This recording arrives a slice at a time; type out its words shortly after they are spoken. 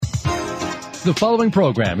The following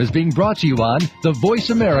program is being brought to you on the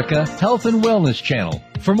Voice America Health and Wellness Channel.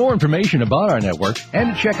 For more information about our network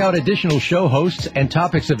and to check out additional show hosts and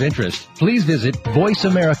topics of interest, please visit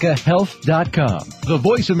voiceamericahealth.com. The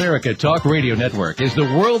Voice America Talk Radio Network is the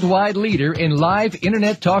worldwide leader in live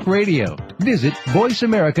Internet talk radio. Visit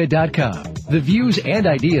voiceamerica.com. The views and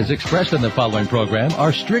ideas expressed on the following program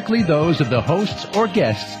are strictly those of the hosts or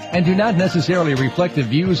guests and do not necessarily reflect the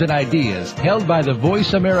views and ideas held by the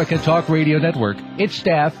Voice America Talk Radio Network, its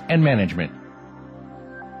staff, and management.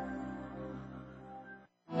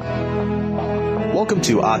 Welcome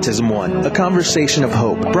to Autism One, a conversation of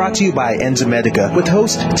hope, brought to you by Enzymedica with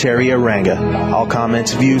host Teri Aranga. All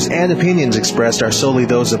comments, views, and opinions expressed are solely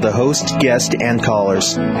those of the host, guest, and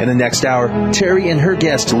callers. In the next hour, Teri and her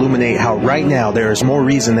guest illuminate how right now there is more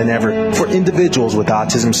reason than ever for individuals with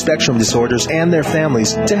autism spectrum disorders and their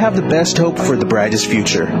families to have the best hope for the brightest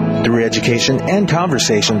future. Through education and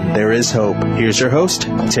conversation, there is hope. Here's your host,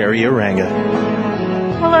 Teri Aranga.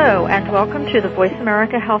 Hello, and welcome to the Voice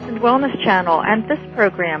America Health and Wellness Channel and this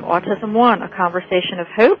program, Autism One, a conversation of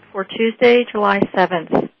hope for Tuesday, July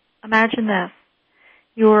 7th. Imagine this.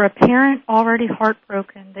 You are a parent already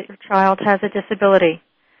heartbroken that your child has a disability.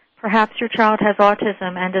 Perhaps your child has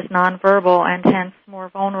autism and is nonverbal and hence more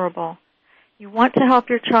vulnerable. You want to help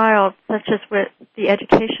your child, such as with the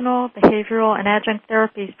educational, behavioral, and adjunct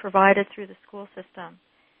therapies provided through the school system.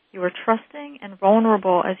 You are trusting and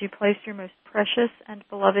vulnerable as you place your most precious and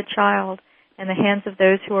beloved child in the hands of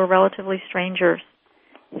those who are relatively strangers.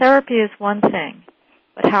 Therapy is one thing,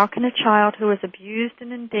 but how can a child who is abused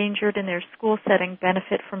and endangered in their school setting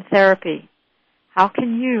benefit from therapy? How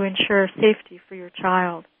can you ensure safety for your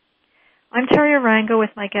child? I'm Teri Aranga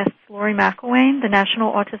with my guests Lori McIlwain, the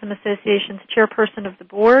National Autism Association's chairperson of the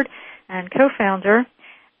board and co-founder,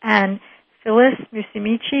 and Phyllis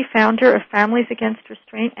Musumeci, founder of Families Against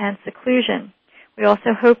Restraint and Seclusion. We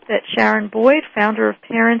also hope that Sharon Boyd, founder of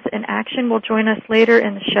Parents in Action, will join us later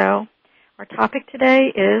in the show. Our topic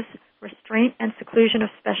today is Restraint and Seclusion of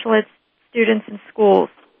Special Ed Students in Schools.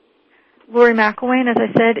 Lori McIlwain, as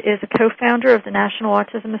I said, is a co-founder of the National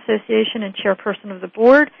Autism Association and chairperson of the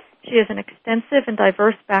board. She has an extensive and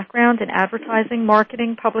diverse background in advertising,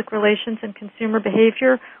 marketing, public relations, and consumer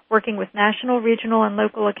behavior, working with national, regional, and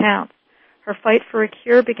local accounts. Her fight for a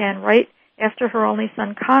cure began right after her only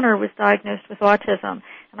son, Connor, was diagnosed with autism.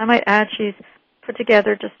 And I might add she's put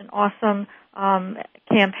together just an awesome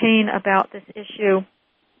campaign about this issue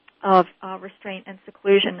of restraint and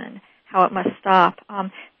seclusion and how it must stop.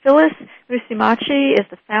 Phyllis Musumeci is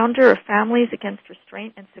the founder of Families Against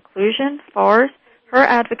Restraint and Seclusion, FARS. Her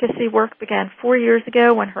advocacy work began 4 years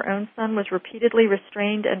ago when her own son was repeatedly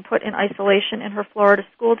restrained and put in isolation in her Florida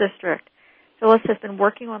school district. Phyllis has been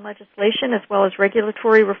working on legislation as well as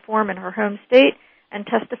regulatory reform in her home state and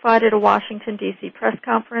testified at a Washington, D.C. press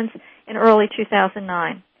conference in early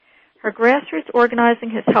 2009. Her grassroots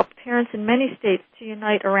organizing has helped parents in many states to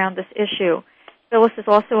unite around this issue. Phyllis is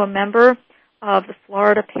also a member of the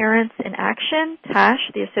Florida Parents in Action,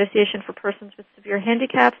 TASH, the Association for Persons with Severe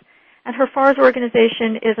Handicaps, and her FARS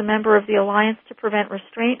organization is a member of the Alliance to Prevent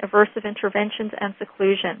Restraint, Aversive Interventions, and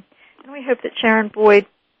Seclusion. And we hope that Sharon Boyd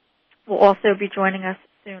will also be joining us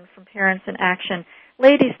soon from Parents in Action.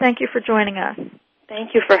 Ladies, thank you for joining us.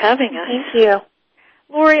 Thank you for having us. Thank you.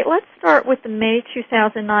 Lori, let's start with the May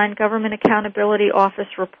 2009 Government Accountability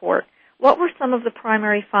Office report. What were some of the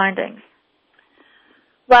primary findings?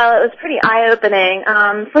 Well, it was pretty eye-opening.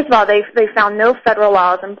 First of all, they found no federal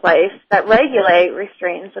laws in place that regulate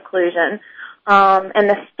restraint and seclusion. And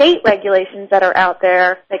the state regulations that are out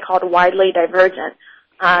there, they called widely divergent.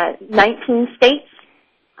 19 states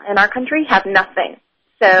in our country have nothing.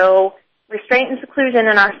 So restraint and seclusion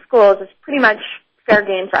in our schools is pretty much fair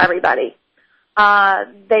game for everybody.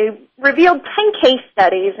 They revealed 10 case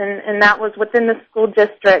studies, and that was within the school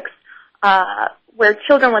districts where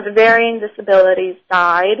children with varying disabilities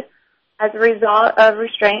died as a result of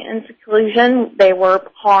restraint and seclusion. They were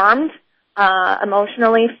harmed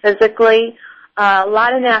emotionally, physically. A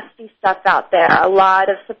lot of nasty stuff out there, a lot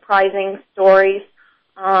of surprising stories.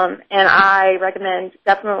 And I recommend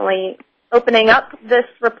definitely opening up this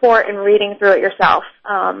report and reading through it yourself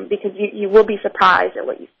because you will be surprised at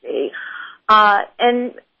what you see.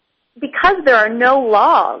 And because there are no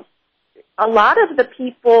laws, a lot of the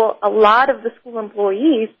people, a lot of the school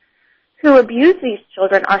employees who abuse these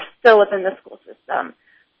children are still within the school system.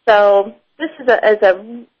 So this is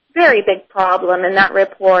a very big problem, and that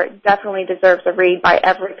report definitely deserves a read by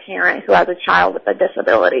every parent who has a child with a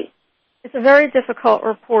disability. It's a very difficult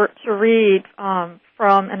report to read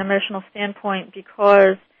from an emotional standpoint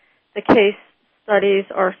because the case studies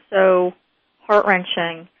are so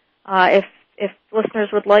heart-wrenching. If if listeners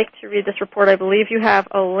would like to read this report, I believe you have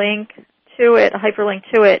a link to it, a hyperlink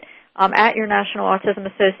to it, at your National Autism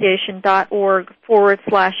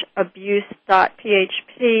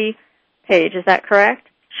Association.org/abuse.php page. Is that correct?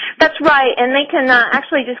 That's right, and they can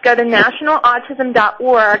actually just go to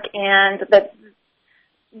nationalautism.org, and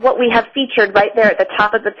what we have featured right there at the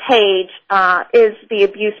top of the page is the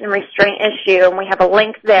abuse and restraint issue, and we have a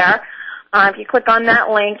link there. If you click on that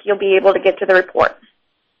link, you'll be able to get to the report.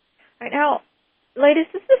 All right, now, ladies,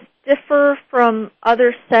 does this differ from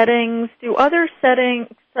other settings? Do other settings,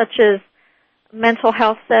 such as mental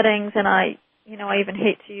health settings, and I even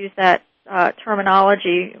hate to use that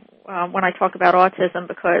terminology when I talk about autism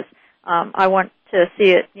because I want to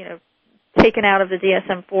see it, taken out of the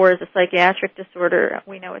DSM-4 as a psychiatric disorder.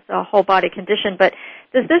 We know it's a whole body condition, but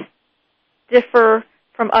does this differ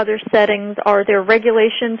from other settings? Are there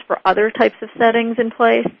regulations for other types of settings in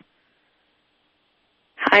place?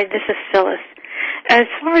 Hi, this is Phyllis. As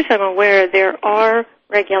far as I'm aware, there are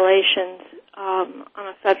regulations on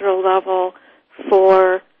a federal level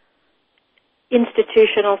for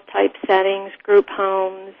institutional type settings, group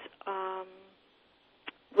homes,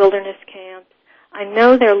 wilderness camps. I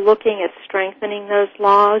know they're looking at strengthening those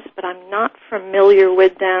laws, but I'm not familiar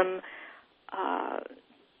with them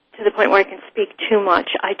to the point where I can speak too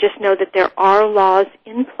much. I just know that there are laws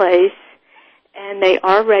in place, and they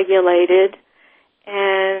are regulated,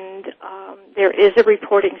 and there is a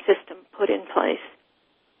reporting system put in place.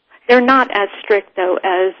 They're not as strict, though,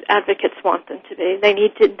 as advocates want them to be. They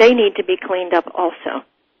need to be cleaned up also.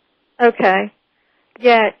 Okay.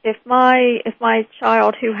 Yeah, if my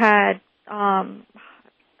child who had,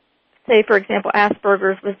 say, for example,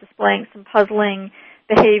 Asperger's was displaying some puzzling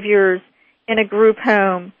behaviors in a group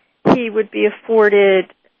home, he would be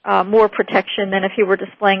afforded more protection than if he were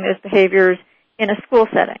displaying those behaviors in a school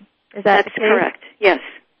setting. Is that That's correct, yes.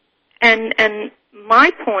 And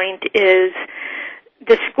my point is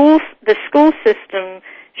the school system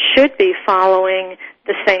should be following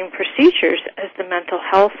the same procedures as the mental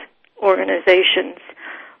health organizations,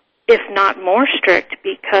 if not more strict,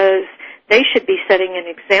 because they should be setting an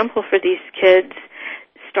example for these kids,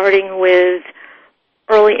 starting with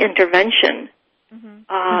early intervention.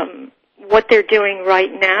 Mm-hmm. What they're doing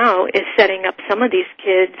right now is setting up some of these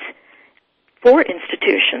kids for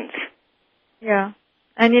institutions. Yeah.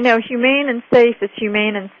 And, humane and safe is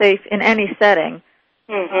humane and safe in any setting.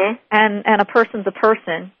 Mm-hmm. And a person's a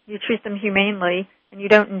person. You treat them humanely, and you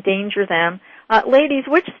don't endanger them. Ladies,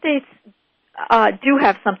 which states do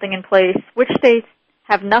have something in place? Which states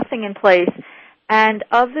have nothing in place? And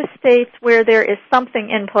of the states where there is something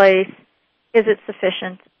in place, is it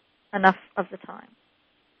sufficient enough of the time?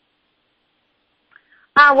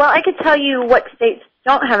 Well, I could tell you what states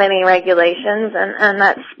don't have any regulations, and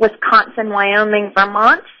that's Wisconsin, Wyoming,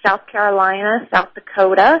 Vermont, South Carolina, South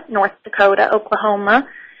Dakota, North Dakota, Oklahoma,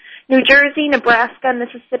 New Jersey, Nebraska,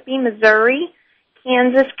 Mississippi, Missouri,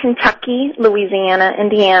 Kansas, Kentucky, Louisiana,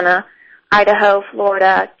 Indiana, Idaho,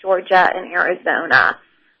 Florida, Georgia, and Arizona.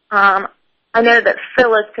 I know that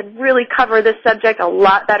Phyllis could really cover this subject a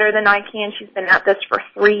lot better than I can. She's been at this for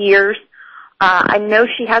 3 years. I know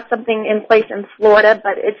she has something in place in Florida,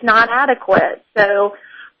 but it's not adequate. So,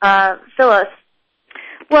 Phyllis.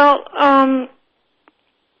 Well,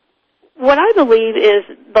 what I believe is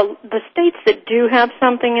the states that do have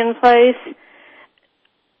something in place,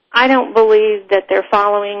 I don't believe that they're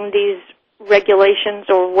following these regulations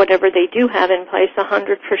or whatever they do have in place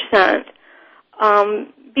 100%,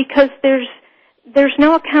 because there's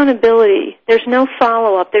no accountability, there's no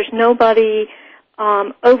follow-up, there's nobody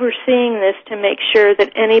overseeing this to make sure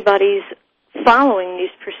that anybody's following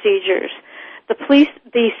these procedures. The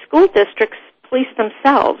school districts police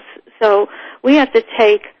themselves, so we have to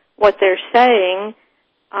take what they're saying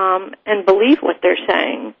and believe what they're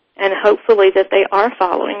saying, and hopefully that they are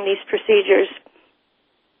following these procedures.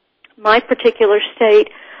 My particular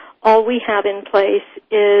state, all we have in place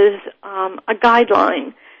is a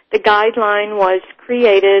guideline. The guideline was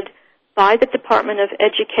created by the Department of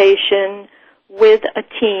Education with a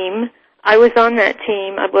team. I was on that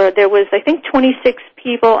team where there was, I think, 26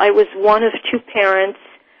 people. I was one of 2 parents.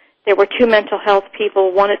 There were 2 mental health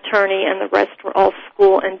people, 1 attorney, and the rest were all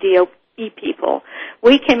school and DOE people.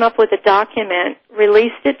 We came up with a document,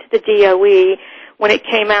 released it to the DOE. When it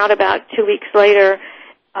came out about 2 weeks later,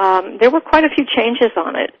 there were quite a few changes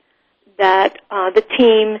on it that the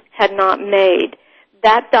team had not made.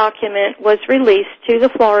 That document was released to the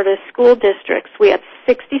Florida school districts. We had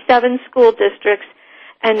 67 school districts,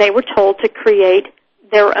 and they were told to create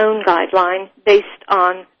their own guideline based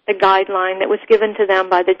on the guideline that was given to them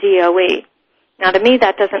by the DOE. Now, to me,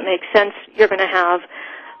 that doesn't make sense. You're going to have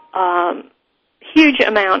huge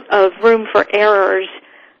amount of room for errors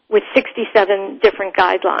with 67 different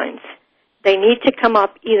guidelines. They need to come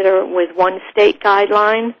up either with one state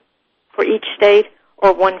guideline for each state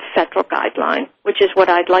or one federal guideline, which is what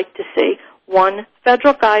I'd like to see. One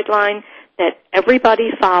federal guideline that everybody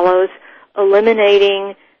follows,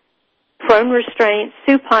 eliminating prone restraint,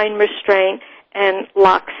 supine restraint, and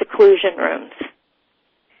lock seclusion rooms.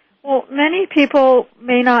 Well, many people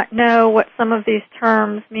may not know what some of these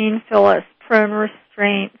terms mean, Phyllis, prone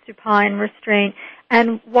restraint, supine restraint,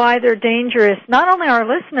 and why they're dangerous. Not only our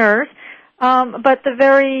listeners, but the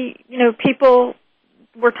very, people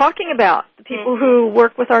we're talking about, the people who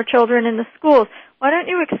work with our children in the schools. Why don't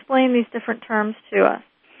you explain these different terms to us?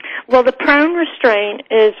 Well, the prone restraint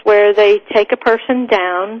is where they take a person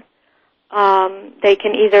down. They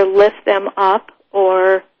can either lift them up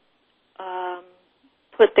or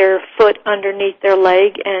put their foot underneath their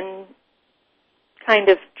leg and kind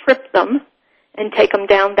of trip them and take them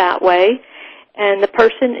down that way. And the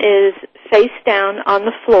person is face down on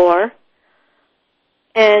the floor,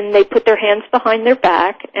 and they put their hands behind their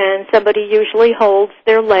back, and somebody usually holds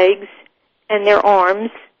their legs and their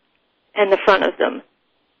arms and the front of them.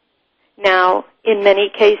 Now, in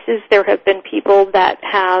many cases, there have been people that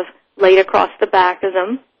have laid across the back of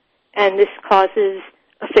them, and this causes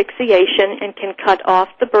asphyxiation and can cut off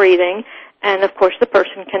the breathing, and of course the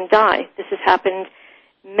person can die. This has happened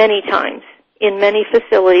many times in many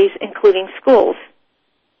facilities, including schools.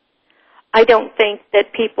 I don't think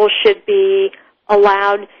that people should be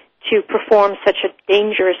allowed to perform such a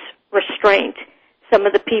dangerous restraint. Some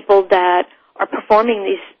of the people that are performing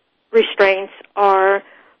these restraints are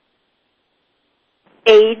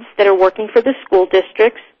aides that are working for the school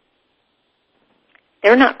districts.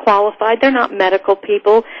 They're not qualified. They're not medical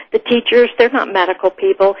people. The teachers, they're not medical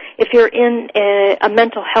people. If you're in a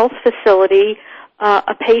mental health facility,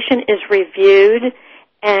 a patient is reviewed,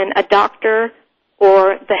 and a doctor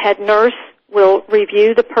or the head nurse will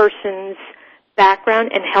review the person's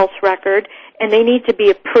background and health record, and they need to be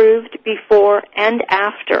approved before and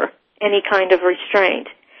after any kind of restraint.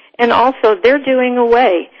 And also, they're doing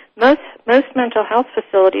away. Most mental health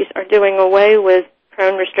facilities are doing away with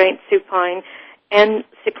prone restraint, supine, and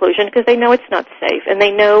seclusion because they know it's not safe, and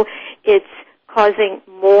they know it's causing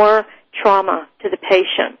more trauma to the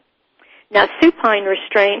patient. Now, supine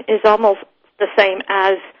restraint is almost the same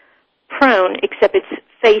as prone, except it's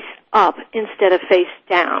face up instead of face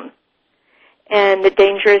down. And the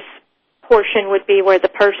dangerous portion would be where the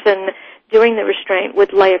person doing the restraint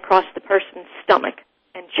would lay across the person's stomach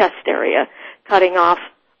and chest area, cutting off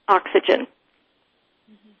oxygen.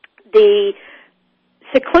 The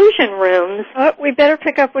seclusion rooms... Oh, we better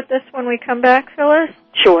pick up with this when we come back, Phyllis.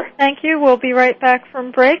 Sure. Thank you. We'll be right back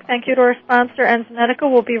from break. Thank you to our sponsor, Ends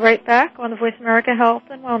Medical. We'll be right back on the Voice America Health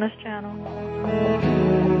and Wellness Channel.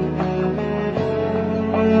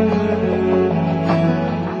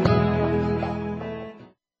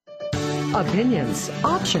 Opinions,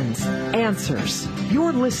 options, answers.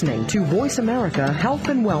 You're listening to Voice America Health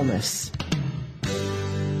and Wellness.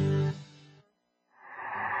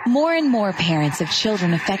 More and more parents of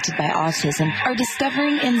children affected by autism are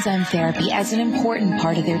discovering enzyme therapy as an important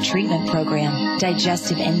part of their treatment program.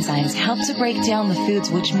 Digestive enzymes help to break down the foods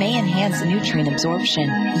which may enhance nutrient absorption.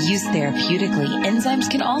 Used therapeutically, enzymes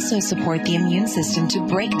can also support the immune system to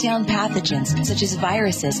break down pathogens such as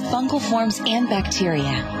viruses, fungal forms, and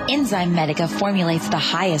bacteria. Enzyme Medica formulates the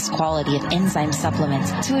highest quality of enzyme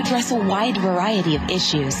supplements to address a wide variety of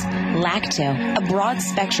issues. Lacto, a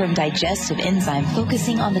broad-spectrum digestive enzyme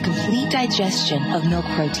focusing on the complete digestion of milk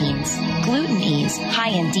proteins. Gluten Ease, high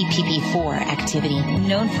in DPP4 activity,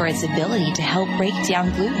 known for its ability to help break down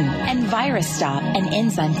gluten. And Virus Stop, an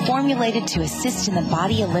enzyme formulated to assist in the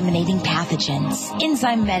body eliminating pathogens.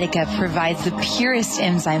 Enzyme Medica provides the purest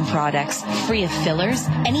enzyme products, free of fillers,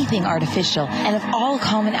 anything artificial, and of all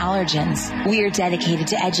common allergens. We are dedicated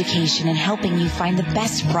to education and helping you find the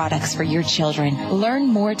best products for your children. Learn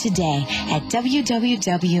more today at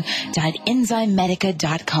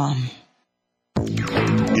www.enzymemedica.com.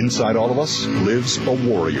 Inside all of us lives a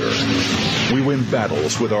warrior. We win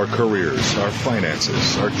battles with our careers, our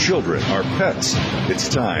finances, our children, our pets. It's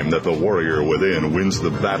time that the warrior within wins the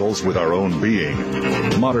battles with our own being.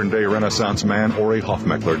 Modern-day Renaissance man Ori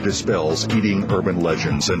Hofmeckler dispels eating urban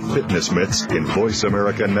legends and fitness myths in Voice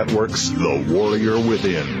America Network's The Warrior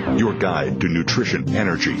Within, your guide to nutrition,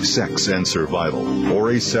 energy, sex, and survival.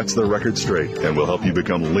 Ori sets the record straight and will help you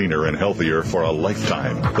become leaner and healthier for a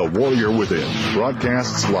lifetime. The Warrior Within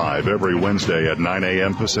broadcasts live every Wednesday at 9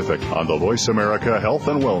 a.m. Pacific on the Voice America Health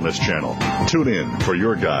and Wellness Channel. Tune in for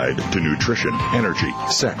your guide to nutrition, energy,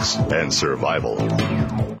 sex, and survival.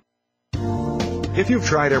 If you've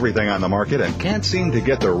tried everything on the market and can't seem to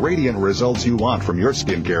get the radiant results you want from your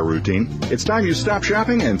skincare routine, it's time you stop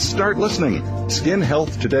shopping and start listening. Skin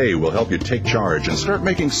Health Today will help you take charge and start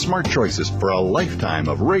making smart choices for a lifetime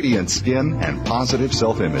of radiant skin and positive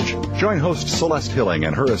self-image. Join host Celeste Hilling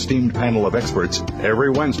and her esteemed panel of experts every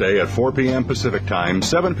Wednesday at 4 p.m. Pacific Time,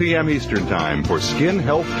 7 p.m. Eastern Time for Skin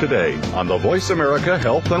Health Today on the Voice America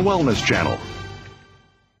Health and Wellness Channel.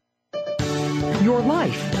 Your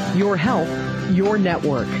life, your health, your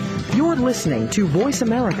network. You're listening to Voice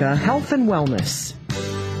America Health and Wellness.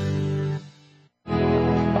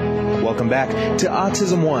 Welcome back to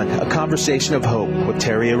Autism One, a conversation of hope with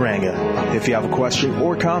Teri Aranga. If you have a question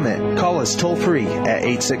or comment, call us toll-free at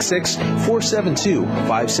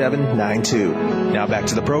 866-472-5792. Now back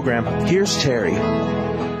to the program. Here's Teri.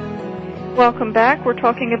 Welcome back. We're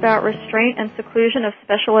talking about restraint and seclusion of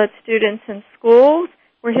special ed students in schools.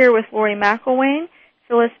 We're here with Lori McIlwain,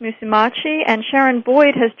 Phyllis Musumeci, and Sharon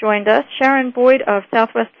Boyd has joined us. Sharon Boyd of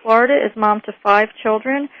Southwest Florida is mom to 5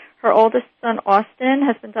 children. Her oldest son, Austin,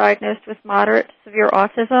 has been diagnosed with moderate to severe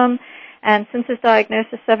autism, and since his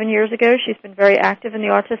diagnosis 7 years ago, she's been very active in the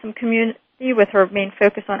autism community with her main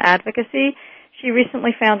focus on advocacy. She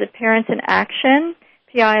recently founded Parents in Action,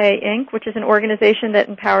 PIA Inc., which is an organization that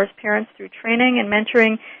empowers parents through training and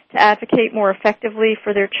mentoring to advocate more effectively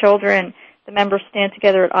for their children. The members stand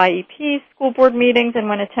together at IEPs, school board meetings, and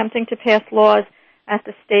when attempting to pass laws at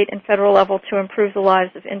the state and federal level to improve the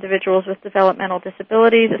lives of individuals with developmental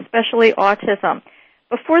disabilities, especially autism.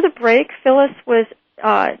 Before the break, Phyllis was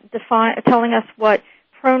telling us what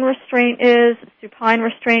prone restraint is, supine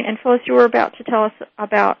restraint, and Phyllis, you were about to tell us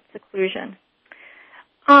about seclusion.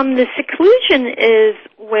 The seclusion is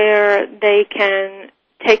where they can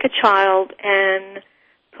take a child and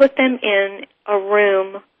put them in a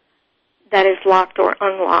room that is locked or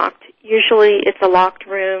unlocked. Usually it's a locked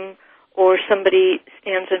room or somebody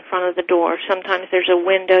stands in front of the door. Sometimes there's a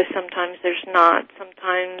window, sometimes there's not.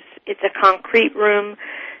 Sometimes it's a concrete room,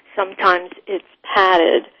 sometimes it's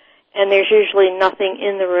padded, and there's usually nothing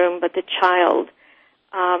in the room but the child.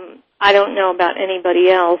 I don't know about anybody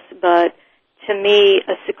else, but to me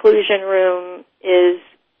a seclusion room is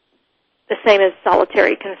the same as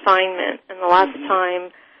solitary confinement. And the last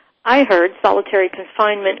time I heard solitary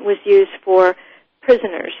confinement was used for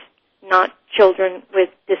prisoners, not children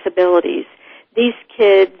with disabilities. These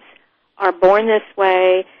kids are born this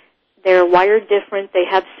way. They're wired different. They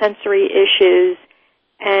have sensory issues,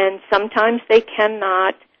 and sometimes they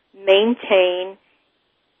cannot maintain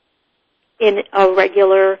in a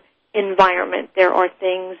regular environment. There are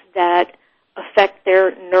things that affect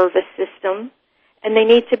their nervous system, and they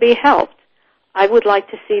need to be helped. I would like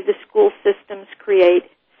to see the school systems create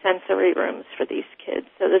sensory rooms for these kids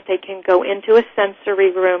so that they can go into a sensory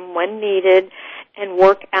room when needed and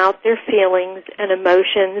work out their feelings and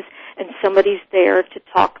emotions, and somebody's there to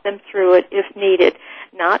talk them through it if needed,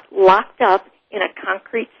 not locked up in a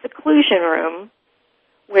concrete seclusion room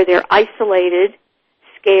where they're isolated,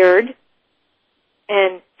 scared,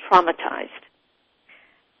 and traumatized.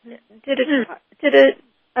 Did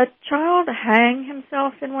a child hang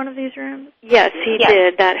himself in one of these rooms? Yes, he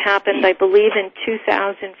did. That happened, I believe, in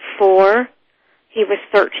 2004. He was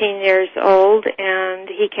 13 years old, and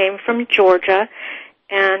he came from Georgia,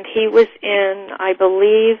 and he was in, I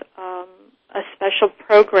believe, a special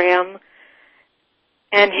program,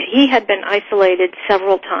 and he had been isolated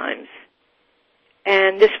several times.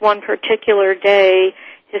 And this one particular day,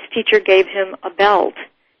 his teacher gave him a belt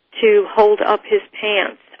to hold up his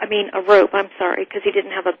pants. A rope, because he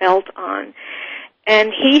didn't have a belt on.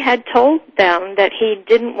 And he had told them that he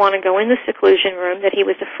didn't want to go in the seclusion room, that he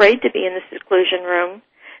was afraid to be in the seclusion room,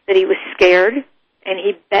 that he was scared, and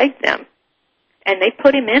he begged them. And they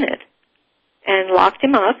put him in it and locked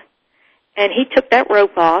him up, and he took that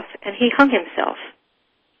rope off, and he hung himself.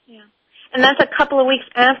 Yeah. And that's a couple of weeks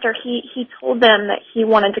after he told them that he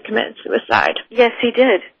wanted to commit suicide. Yes, he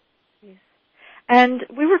did. And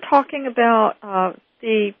we were talking about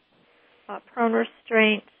the prone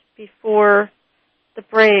restraint before the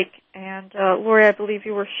break, and Lori, I believe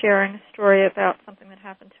you were sharing a story about something that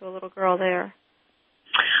happened to a little girl there.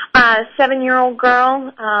 A 7-year-old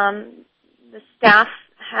girl, the staff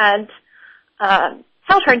had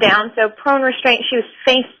held her down, so prone restraint, she was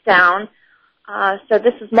face down. So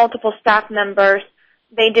this is multiple staff members.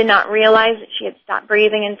 They did not realize that she had stopped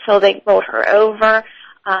breathing until they rolled her over.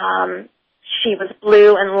 She was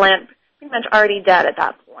blue and limp, pretty much already dead at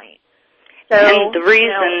that point. So, and the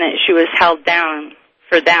reason that she was held down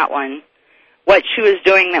for that one, what she was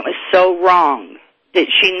doing that was so wrong that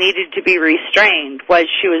she needed to be restrained was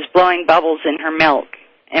she was blowing bubbles in her milk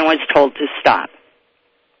and was told to stop.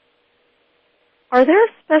 Are there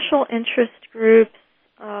special interest groups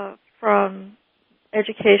from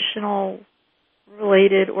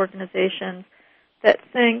educational-related organizations that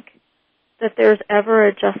think that there's ever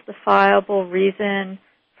a justifiable reason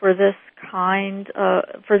for these kinds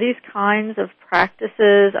of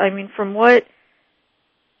practices? I mean, from what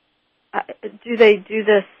do they do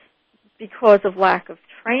this because of lack of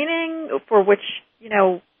training? For which,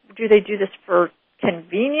 do they do this for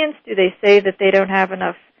convenience? Do they say that they don't have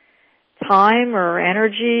enough time or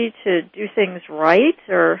energy to do things right?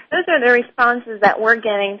 Or those are the responses that we're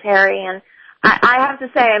getting, Teri, and I have to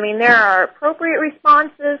say, I mean, there are appropriate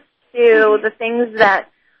responses to the things that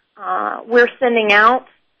we're sending out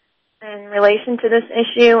in relation to this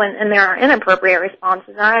issue, and there are inappropriate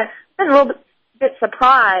responses. I've been a little bit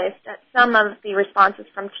surprised at some of the responses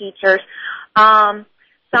from teachers.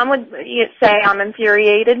 Some would say, I'm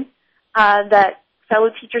infuriated that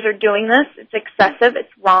fellow teachers are doing this. It's excessive.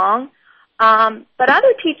 It's wrong. But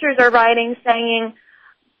other teachers are writing saying,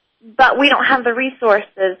 but we don't have the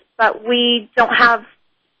resources, but we don't have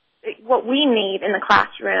what we need in the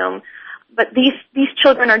classroom, but these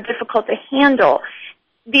children are difficult to handle.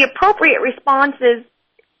 The appropriate response is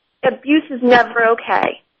abuse is never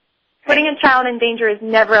okay. Putting a child in danger is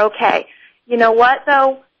never okay. You know what,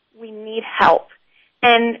 though? We need help.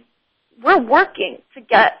 And we're working to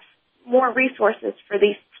get more resources for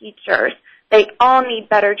these teachers. They all need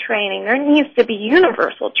better training. There needs to be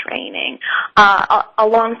universal training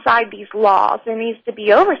alongside these laws. There needs to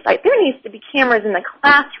be oversight. There needs to be cameras in the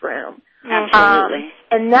classroom. Absolutely.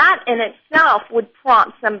 And that in itself would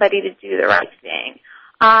prompt somebody to do the right thing.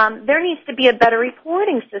 There needs to be a better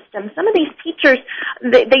reporting system. Some of these teachers,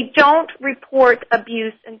 they don't report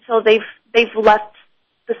abuse until they've left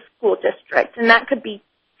the school district, and that could be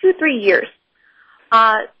 2-3 years.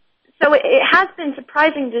 So it has been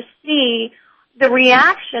surprising to see the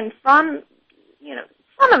reaction from,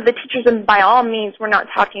 some of the teachers, and by all means, we're not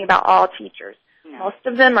talking about all teachers. No. Most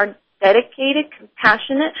of them are dedicated,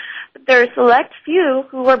 compassionate, but there are a select few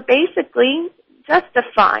who are basically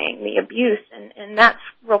justifying the abuse, and that's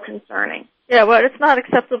real concerning. Yeah, well, it's not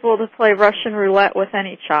acceptable to play Russian roulette with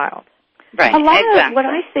any child. Right, What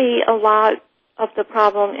I see a lot of the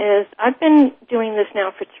problem is, I've been doing this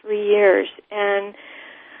now for 3 years, and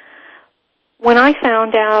when I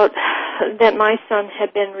found out that my son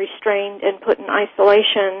had been restrained and put in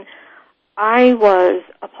isolation, I was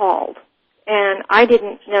appalled. And I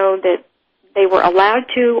didn't know that they were allowed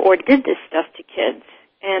to or did this stuff to kids.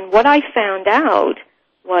 And what I found out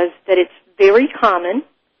was that it's very common,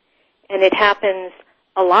 and it happens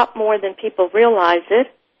a lot more than people realize it,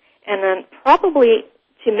 and then probably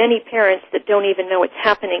to many parents that don't even know it's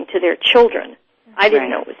happening to their children. I didn't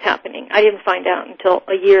know it was happening. I didn't find out until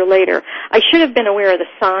a year later. I should have been aware of the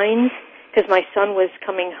signs, because my son was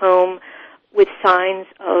coming home with signs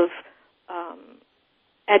of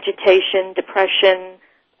agitation, depression,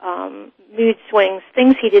 mood swings,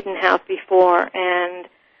 things he didn't have before, and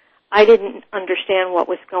I didn't understand what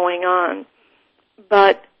was going on.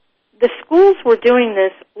 But the schools were doing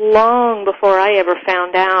this long before I ever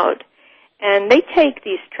found out, and they take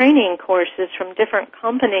these training courses from different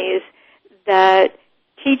companies that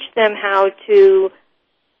teach them how to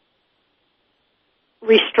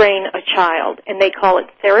restrain a child, and they call it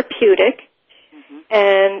therapeutic,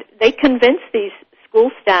 and they convince these school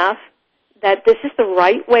staff that this is the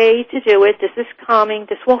right way to do it, this is calming,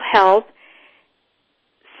 this will help.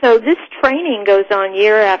 So this training goes on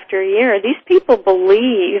year after year. These people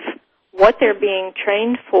believe what they're being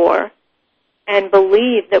trained for and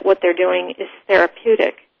believe that what they're doing is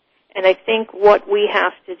therapeutic. And I think what we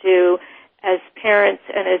have to do as parents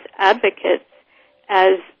and as advocates,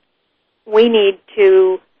 as we need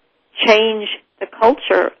to change the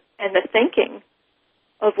culture and the thinking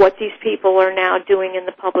of what these people are now doing in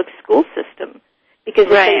the public school system. Because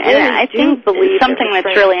right, if they really and I think believe something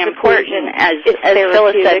that's really important, as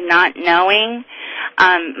Phyllis said, not knowing.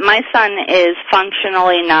 My son is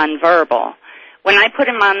functionally nonverbal. When I put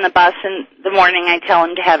him on the bus in the morning, I tell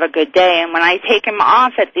him to have a good day. And when I take him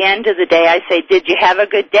off at the end of the day, I say, did you have a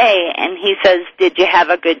good day? And he says, did you have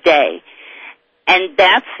a good day? And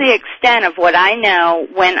that's the extent of what I know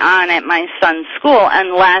went on at my son's school,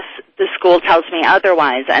 unless the school tells me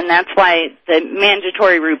otherwise. And that's why the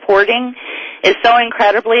mandatory reporting is so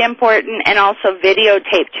incredibly important, and also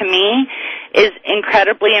videotape to me is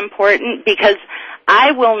incredibly important, because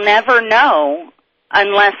I will never know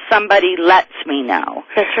unless somebody lets me know.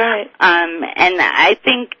 That's right. And I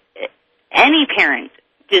think any parent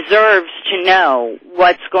deserves to know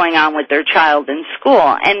what's going on with their child in school.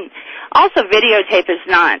 And also videotape is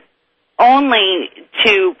not only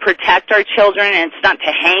to protect our children. It's not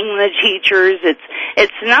to hang the teachers.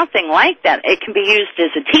 It's nothing like that. It can be used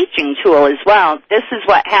as a teaching tool as well. This is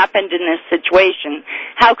what happened in this situation.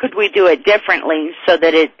 How could we do it differently so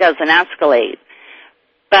that it doesn't escalate?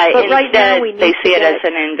 But instead, right now we need they see to it as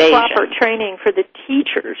an invasion. Proper training for the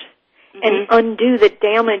teachers and undo the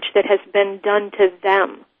damage that has been done to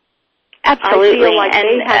them. Absolutely. I feel like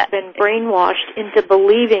they have been brainwashed into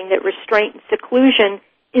believing that restraint and seclusion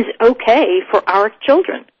is okay for our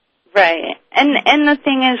children. Right. And the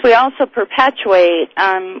thing is, we also perpetuate,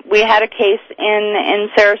 we had a case in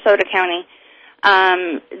Sarasota County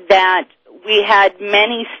that we had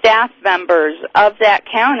many staff members of that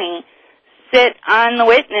county sit on the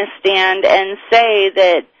witness stand and say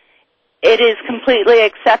that it is completely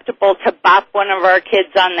acceptable to bop one of our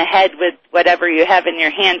kids on the head with whatever you have in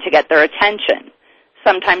your hand to get their attention.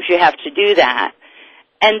 Sometimes you have to do that.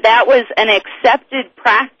 And that was an accepted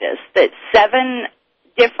practice that 7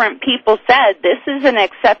 different people said this is an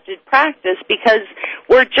accepted practice because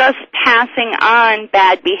we're just passing on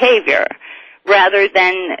bad behavior. Rather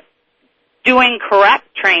than doing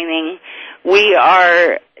correct training, we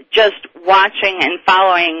are just watching and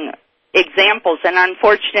following examples, and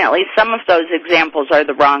unfortunately some of those examples are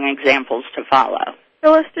the wrong examples to follow.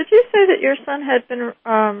 Phyllis, did you say that your son had been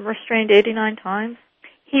restrained 89 times?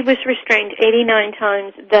 He was restrained 89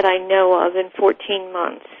 times that I know of in 14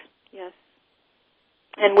 months, yes.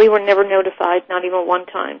 And we were never notified, not even one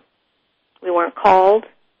time. We weren't called.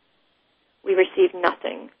 We received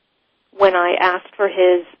nothing. When I asked for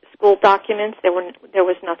his school documents, there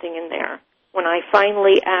was nothing in there. When I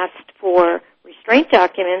finally asked for restraint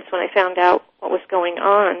documents, when I found out what was going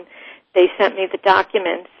on, they sent me the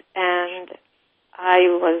documents, and I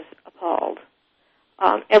was appalled.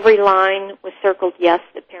 Every line was circled yes,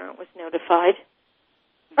 the parent was notified.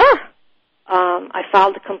 I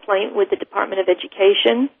filed a complaint with the Department of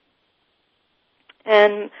Education,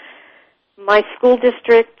 and my school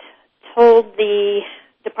district told the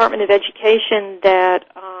Department of Education that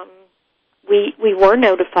we were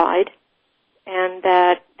notified, and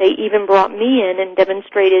that they even brought me in and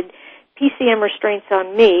demonstrated PCM restraints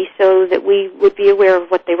on me so that we would be aware of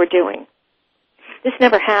what they were doing. This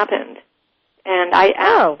never happened. And I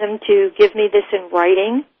asked them to give me this in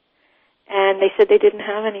writing, and they said they didn't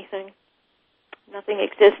have anything. Nothing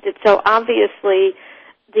existed. So obviously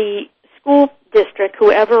the school district,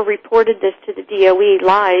 whoever reported this to the DOE,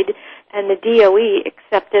 lied, and the DOE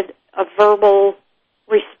accepted a verbal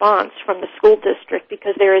response from the school district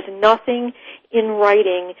because there is nothing in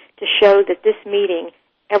writing to show that this meeting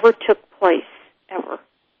ever took place, ever.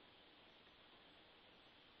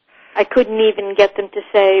 I couldn't even get them to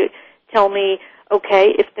tell me,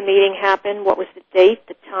 okay, if the meeting happened, what was the date,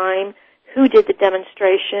 the time, who did the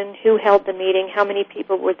demonstration, who held the meeting, how many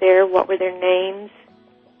people were there, what were their names,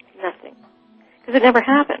 nothing. Because it never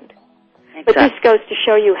happened. Exactly. But this goes to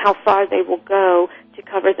show you how far they will go to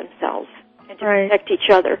cover themselves and to protect each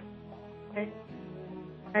other. Right.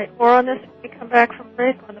 Right. More on this when we come back from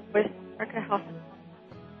break on the Voice of America Health.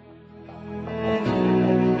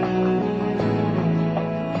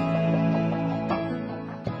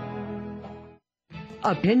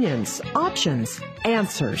 Opinions, options,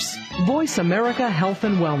 answers. Voice America Health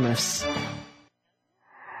and Wellness.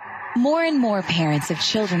 More and more parents of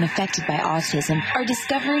children affected by autism are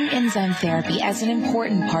discovering enzyme therapy as an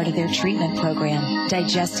important part of their treatment program.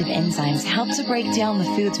 Digestive enzymes help to break down the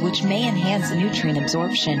foods which may enhance nutrient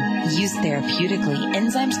absorption. Used therapeutically,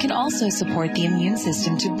 enzymes can also support the immune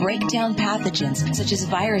system to break down pathogens such as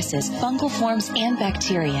viruses, fungal forms, and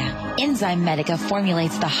bacteria. Enzyme Medica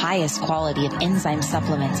formulates the highest quality of enzyme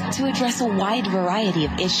supplements to address a wide variety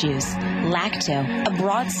of issues. Lacto, a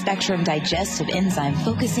broad-spectrum digestive enzyme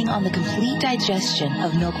focusing on the complete digestion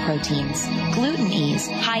of milk proteins. Gluten Ease,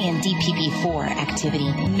 high in DPP4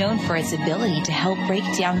 activity, known for its ability to help break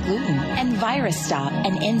down gluten. And Virus Stop,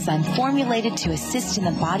 an enzyme formulated to assist in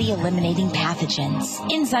the body eliminating pathogens.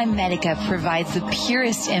 Enzyme Medica provides the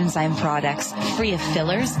purest enzyme products, free of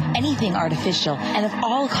fillers, anything artificial, and of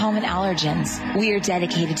all common allergens. We are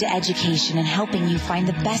dedicated to education and helping you find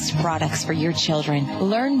the best products for your children.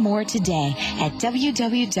 Learn more today at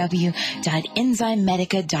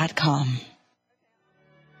www.enzymemedica.com.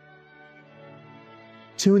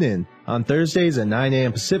 Tune in on Thursdays at 9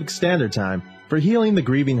 a.m. Pacific Standard Time for Healing the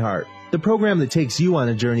Grieving Heart, the program that takes you on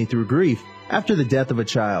a journey through grief after the death of a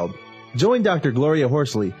child. Join Dr. Gloria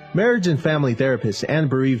Horsley, marriage and family therapist and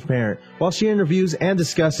bereaved parent, while she interviews and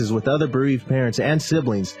discusses with other bereaved parents and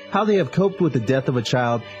siblings how they have coped with the death of a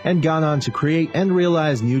child and gone on to create and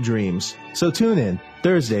realize new dreams. So tune in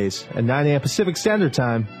Thursdays at 9 a.m. Pacific Standard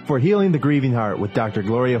Time for Healing the Grieving Heart with Dr.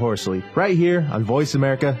 Gloria Horsley, right here on Voice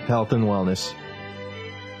America Health and Wellness.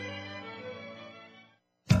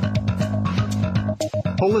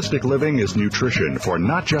 Holistic living is nutrition for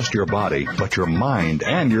not just your body, but your mind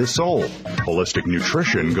and your soul. Holistic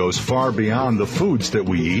nutrition goes far beyond the foods that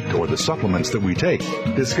we eat or the supplements that we take.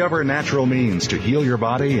 Discover natural means to heal your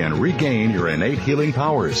body and regain your innate healing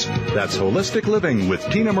powers. That's Holistic Living with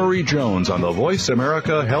Tina Marie Jones on the Voice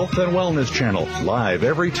America Health and Wellness Channel, live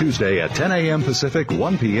every Tuesday at 10 a.m. Pacific,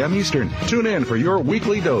 1 p.m. Eastern. Tune in for your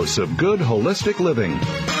weekly dose of good holistic living.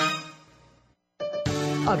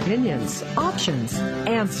 Opinions, options,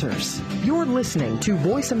 answers. You're listening to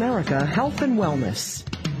Voice America Health and Wellness.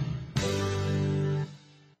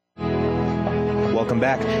 Welcome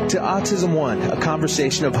back to Autism One, a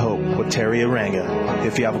conversation of hope with Teri Aranga.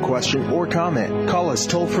 If you have a question or comment, call us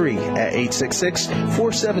toll-free at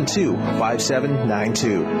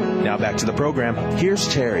 866-472-5792. Now back to the program. Here's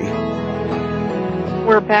Teri.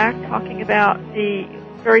 We're back talking about the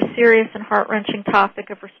very serious and heart-wrenching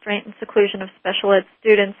topic of restraint and seclusion of special ed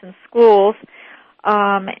students in schools.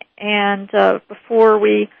 Before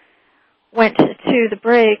we went to the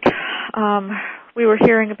break, we were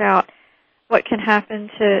hearing about what can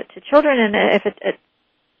happen to children, and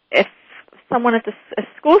if someone at the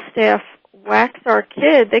school staff whacks our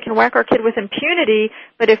kid, they can whack our kid with impunity,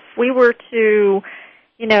 but if we were to,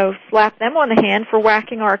 slap them on the hand for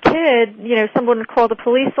whacking our kid, someone would call the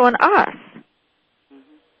police on us.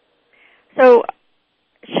 So,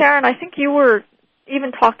 Sharon, I think you were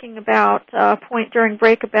even talking about a point during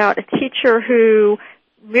break about a teacher who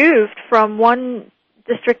moved from one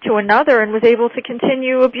district to another and was able to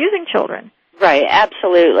continue abusing children. Right,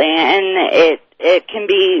 absolutely. And it can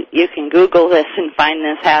be, you can Google this and find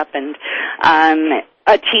this happened.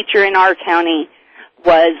 A teacher in our county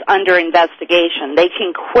was under investigation. They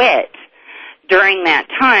can quit during that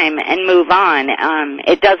time and move on.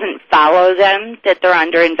 It doesn't follow them that they're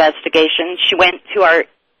under investigation. She went to our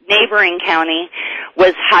neighboring county,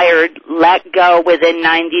 was hired, let go within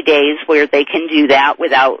 90 days, where they can do that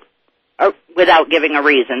without giving a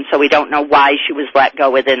reason. So we don't know why she was let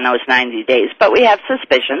go within those 90 days, but we have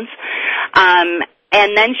suspicions. And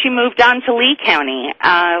then she moved on to Lee County,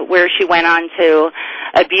 where she went on to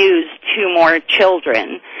abuse 2 more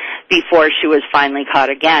children before she was finally caught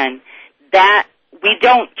again. That we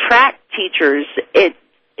don't track teachers.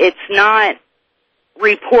 It's not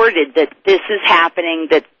reported that this is happening,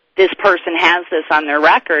 that this person has this on their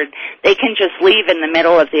record. They can just leave in the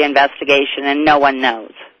middle of the investigation and no one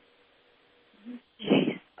knows.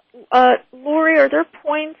 Lori, are there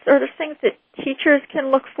points, are there things that teachers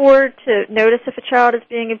can look for to notice if a child is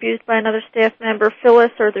being abused by another staff member?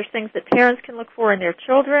 Phyllis, are there things that parents can look for in their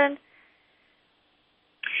children?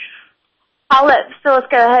 I'll let Phyllis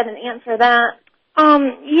go ahead and answer that.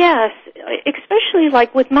 Yes, especially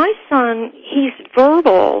like with my son, he's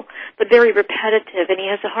verbal but very repetitive, and he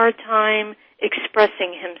has a hard time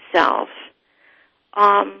expressing himself.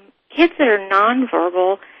 Kids that are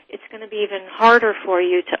nonverbal, it's going to be even harder for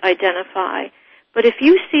you to identify. But if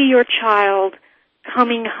you see your child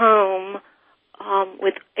coming home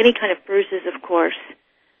with any kind of bruises, of course,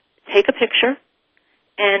 take a picture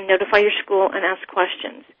and notify your school and ask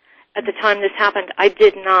questions. At the time this happened, I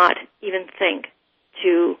did not even think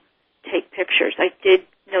to take pictures. I did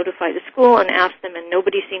notify the school and ask them, and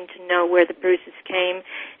nobody seemed to know where the bruises came.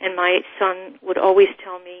 And my son would always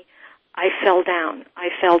tell me, I fell down.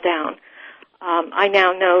 I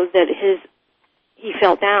now know that he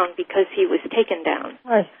fell down because he was taken down.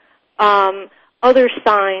 Right. Other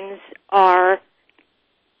signs are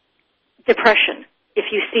depression. If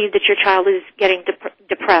you see that your child is getting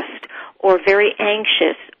depressed or very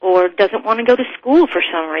anxious or doesn't want to go to school for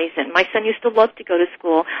some reason. My son used to love to go to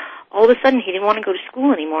school. All of a sudden, he didn't want to go to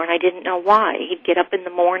school anymore, and I didn't know why. He'd get up in the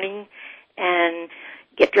morning and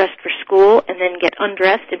get dressed for school and then get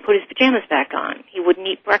undressed and put his pajamas back on. He wouldn't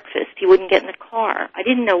eat breakfast. He wouldn't get in the car. I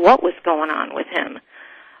didn't know what was going on with him.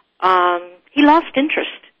 He lost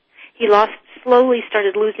interest. He slowly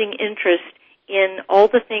started losing interest in all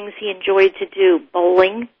the things he enjoyed to do,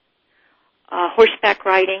 bowling, horseback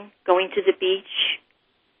riding, going to the beach.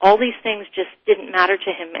 All these things just didn't matter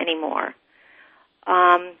to him anymore.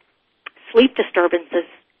 Sleep disturbances.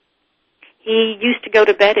 He used to go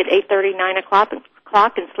to bed at 8:30, 9 o'clock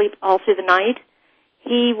and sleep all through the night.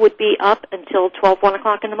 He would be up until 12, 1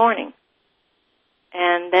 o'clock in the morning.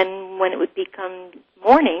 And then when it would become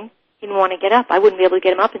morning, He didn't want to get up. I wouldn't be able to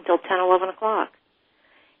get him up until 10, 11 o'clock.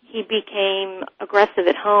 He became aggressive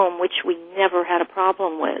at home, which we never had a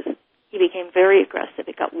problem with. He became very aggressive.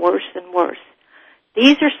 It got worse and worse.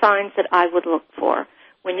 These are signs that I would look for.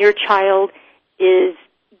 When your child is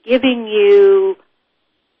giving you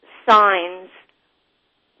signs,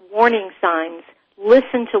 warning signs,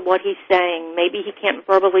 listen to what he's saying. Maybe he can't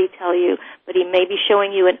verbally tell you, but he may be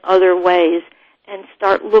showing you in other ways, and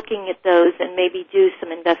start looking at those and maybe do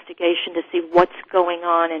some investigation to see what's going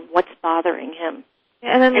on and what's bothering him.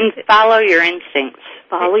 And follow your instincts.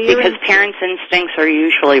 Because parents' instincts are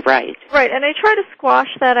usually right. Right, and they try to squash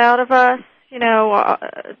that out of us.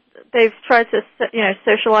 They've tried to,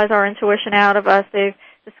 socialize our intuition out of us. The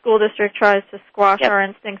school district tries to squash our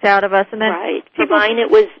instincts out of us, and then for mine,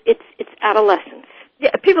 it's adolescence.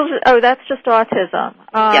 Yeah, people just, that's just autism.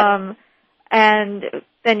 And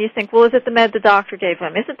then you think, well, is it the med the doctor gave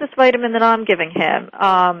him? Is it this vitamin that I'm giving him?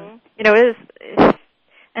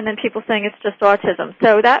 And then people saying it's just autism.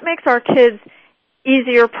 So that makes our kids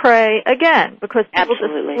easier prey again, because people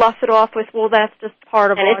just fluff it off with, well, that's just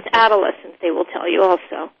part of autism. And it's adolescence, they will tell you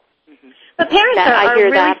also. Mm-hmm. But parents are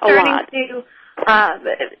really starting to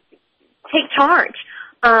take charge.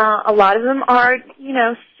 A lot of them are,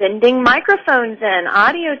 sending microphones in,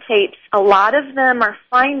 audio tapes. A lot of them are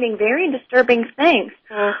finding very disturbing things.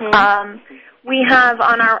 Mm-hmm. We have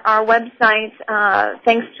on our website,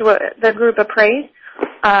 thanks to the group Appraise,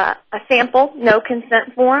 a sample, no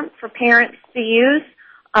consent form for parents to use,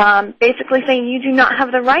 basically saying you do not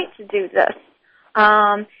have the right to do this.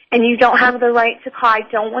 And you don't have the right to call. I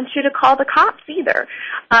don't want you to call the cops either.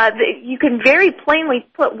 You can very plainly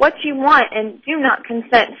put what you want and do not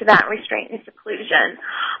consent to that restraint and seclusion.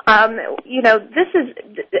 This is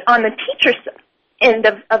on the teacher's end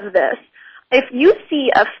of this. If you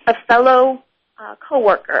see a fellow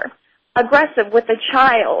coworker aggressive with a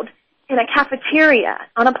child in a cafeteria,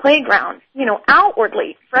 on a playground,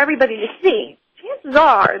 outwardly for everybody to see, chances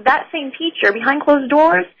are that same teacher behind closed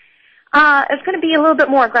doors is going to be a little bit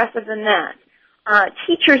more aggressive than that.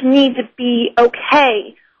 Teachers need to be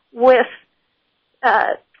okay with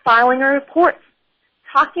filing a report,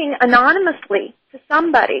 talking anonymously to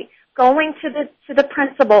somebody, going to the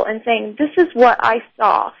principal and saying, this is what I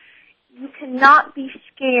saw. You cannot be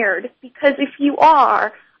scared, because if you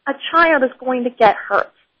are, a child is going to get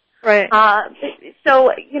hurt. Right.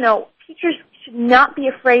 So, teachers should not be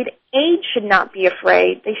afraid. Aides should not be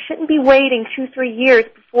afraid. They shouldn't be waiting 2-3 years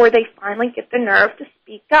before they finally get the nerve to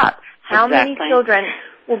speak up. How many children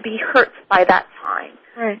will be hurt by that time?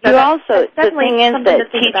 Right. So the thing is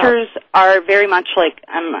that teachers are very much like,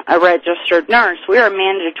 I'm a registered nurse. We are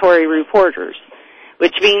mandatory reporters,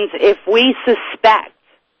 which means if we suspect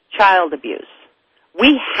child abuse,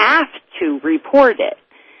 we have to report it.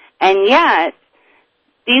 And yet,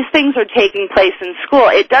 these things are taking place in school.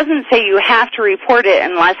 It doesn't say you have to report it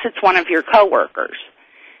unless it's one of your coworkers.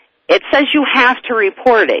 It says you have to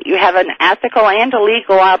report it. You have an ethical and a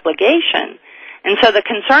legal obligation. And so the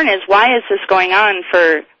concern is, why is this going on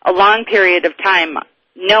for a long period of time,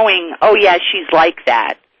 knowing, oh, yeah, she's like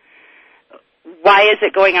that? Why is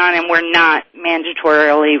it going on and we're not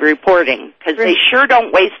mandatorily reporting? Because they sure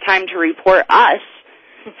don't waste time to report us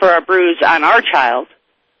for a bruise on our child.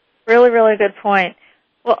 Really, really good point.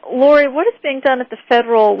 Well, Lori, what is being done at the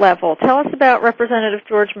federal level? Tell us about Representative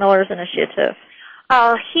George Miller's initiative.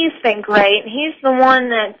 Oh, he's been great. He's the one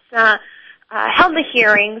that's held the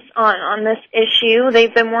hearings on this issue.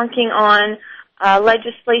 They've been working on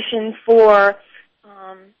legislation for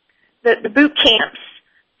the boot camps,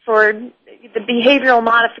 for the behavioral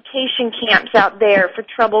modification camps out there for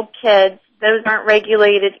troubled kids. Those aren't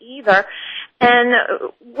regulated either. And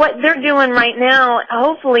what they're doing right now,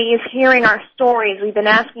 hopefully, is hearing our stories. We've been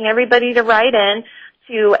asking everybody to write in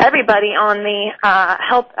to everybody on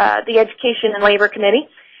the Education and Labor Committee.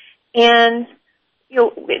 And,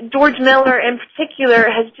 George Miller in particular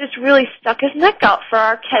has just really stuck his neck out for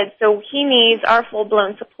our kids, so he needs our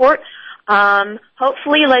full-blown support.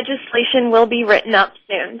 Hopefully legislation will be written up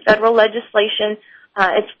soon, federal legislation.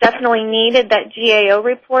 It's definitely needed. That GAO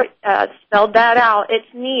report spelled that out. It's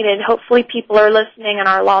needed. Hopefully people are listening and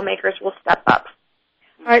our lawmakers will step up.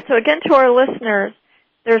 All right, so again to our listeners,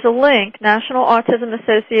 there's a link,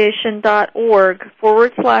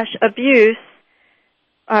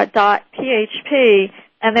 nationalautismassociation.org/abuse.php,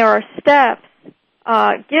 and there are steps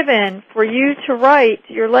given for you to write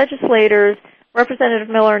to your legislators. Representative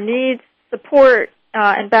Miller needs support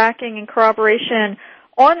and backing and corroboration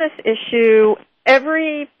on this issue.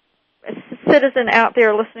 Every citizen out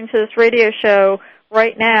there listening to this radio show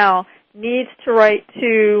right now needs to write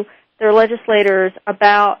to their legislators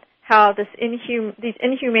about how these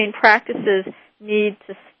inhumane practices need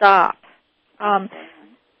to stop.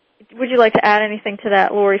 Would you like to add anything to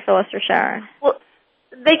that, Lori, Phyllis, or Sharon? Well,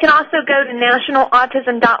 they can also go to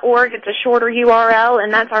nationalautism.org. It's a shorter URL,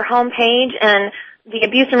 and that's our homepage, and the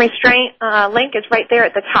abuse and restraint link is right there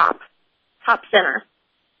at the top center.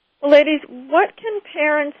 Well, ladies, what can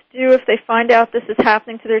parents do if they find out this is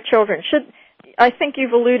happening to their children? I think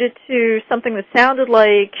you've alluded to something that sounded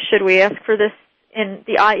like, should we ask for this in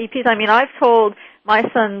the IEPs? I mean, I've told my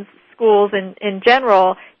son's schools in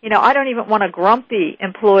general, I don't even want a grumpy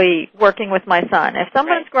employee working with my son. If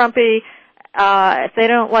someone's grumpy, if they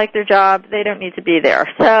don't like their job, they don't need to be there.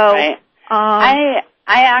 So, right. I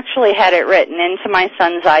actually had it written into my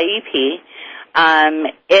son's IEP.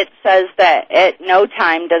 It says that at no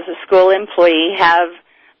time does a school employee have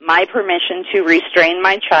my permission to restrain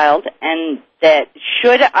my child, and that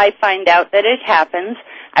should I find out that it happens,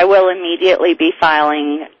 I will immediately be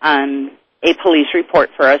filing a police report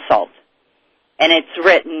for assault. And it's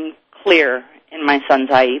written clear in my son's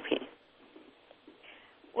IEP.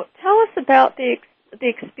 Well, tell us about the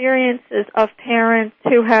experiences of parents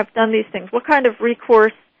who have done these things. What kind of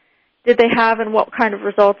recourse did they have, and what kind of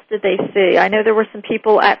results did they see? I know there were some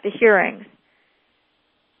people at the hearings.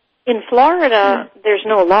 In Florida, there's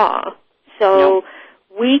no law, so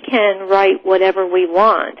we can write whatever we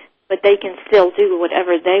want, but they can still do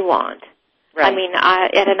whatever they want. Right. I mean,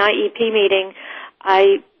 at an IEP meeting,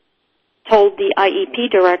 I told the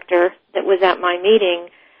IEP director that was at my meeting,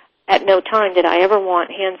 at no time did I ever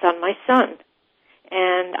want hands on my son,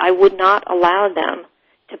 and I would not allow them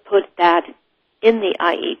to put that in the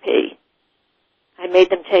IEP. I made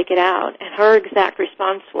them take it out, and her exact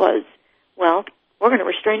response was, well, we're going to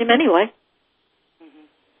restrain him anyway.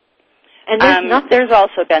 Mm-hmm. And there's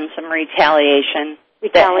also been some retaliation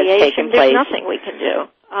that has taken place. There's nothing we can do.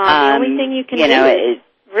 The only thing you can do is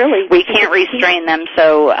really... We can't restrain them,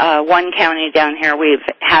 so one county down here we've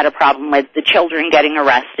had a problem with the children getting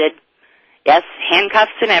arrested. Yes,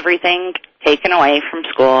 handcuffs and everything taken away from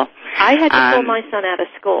school. I had to pull my son out of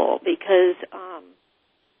school because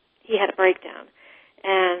he had a breakdown,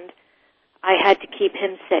 and I had to keep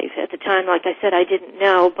him safe. At the time, like I said, I didn't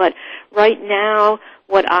know, but right now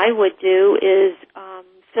what I would do is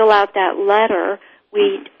fill out that letter.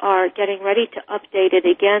 We are getting ready to update it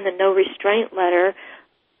again, the no restraint letter,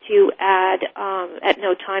 to add at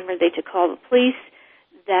no time are they to call the police,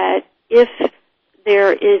 that if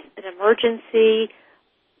there is an emergency,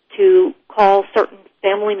 to call certain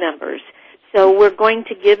family members. So we're going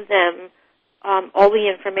to give them all the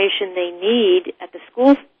information they need at the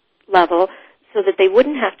school level so that they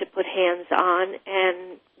wouldn't have to put hands on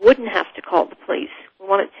and wouldn't have to call the police. We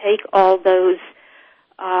want to take all those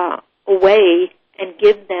away and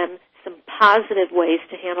give them some positive ways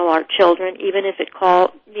to handle our children, even if it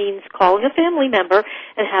means calling a family member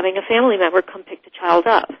and having a family member come pick the child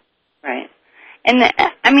up. Right. And,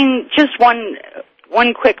 I mean, just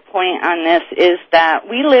one quick point on this is that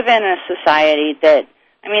we live in a society that,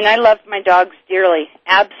 I mean, I love my dogs dearly,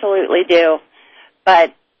 absolutely do,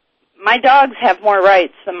 but my dogs have more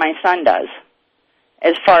rights than my son does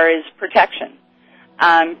as far as protection.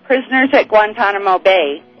 Prisoners at Guantanamo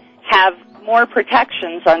Bay have more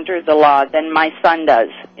protections under the law than my son does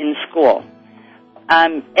in school.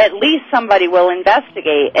 At least somebody will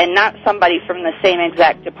investigate, and not somebody from the same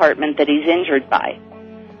exact department that he's injured by,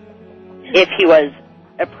 if he was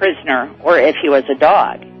a prisoner or if he was a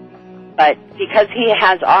dog. But because he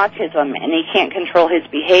has autism and he can't control his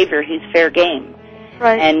behavior, he's fair game.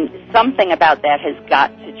 Right. And something about that has got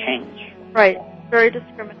to change. Right. Very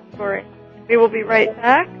discriminatory. We will be right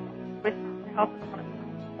back with Health and Wellness.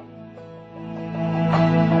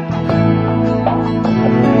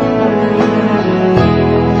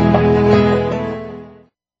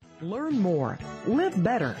 Learn more. Live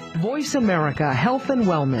better. Voice America Health and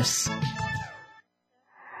Wellness.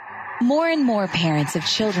 More and more parents of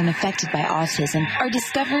children affected by autism are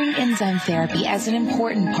discovering enzyme therapy as an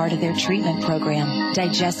important part of their treatment program.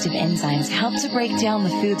 Digestive enzymes help to break down the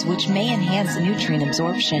foods which may enhance nutrient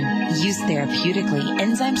absorption. Used therapeutically,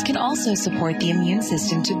 enzymes can also support the immune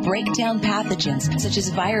system to break down pathogens such as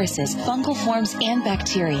viruses, fungal forms, and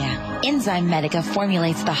bacteria. Enzyme Medica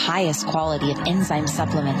formulates the highest quality of enzyme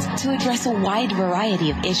supplements to address a wide variety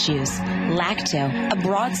of issues. Lacto, a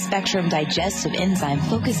broad-spectrum digestive enzyme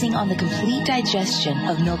focusing on the complete digestion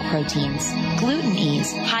of milk proteins. Gluten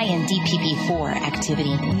Ease, high in DPP4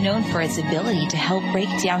 activity, known for its ability to help break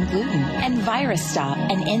down gluten. And Virus Stop,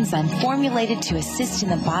 an enzyme formulated to assist in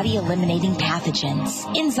the body eliminating pathogens.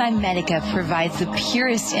 Enzyme Medica provides the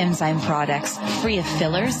purest enzyme products, free of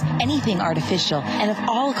fillers, anything artificial, and of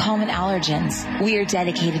all common allergens. We are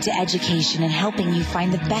dedicated to education and helping you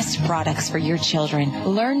find the best products for your children.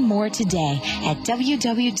 Learn more today at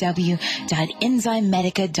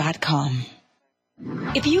www.enzymemedica.com.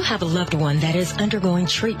 If you have a loved one that is undergoing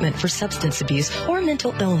treatment for substance abuse or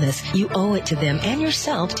mental illness, you owe it to them and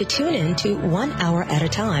yourself to tune in to 1 Hour at a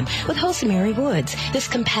Time with host Mary Woods. This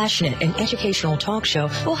compassionate and educational talk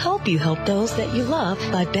show will help you help those that you love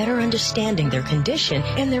by better understanding their condition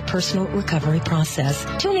and their personal recovery process.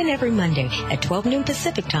 Tune in every Monday at 12 noon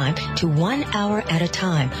Pacific Time to 1 Hour at a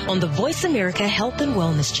Time on the Voice America Health and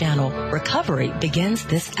Wellness Channel. Recovery begins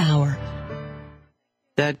this hour.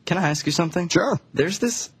 Dad, can I ask you something? Sure. There's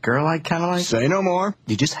this girl I kind of like. Say no more.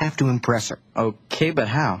 You just have to impress her. Okay, but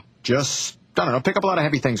how? Just, I don't know, pick up a lot of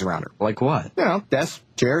heavy things around her. Like what? You know, desks,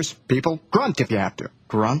 chairs, people. Grunt if you have to.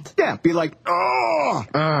 Grunt? Yeah, be like, oh!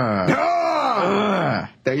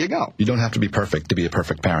 There you go. You don't have to be perfect to be a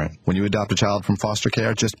perfect parent. When you adopt a child from foster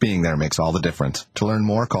care, just being there makes all the difference. To learn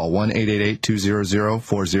more, call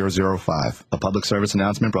 1-888-200-4005. A public service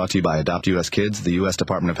announcement brought to you by Adopt U.S. Kids, the U.S.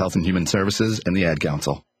 Department of Health and Human Services, and the Ad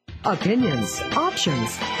Council. Opinions,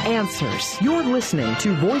 options, answers. You're listening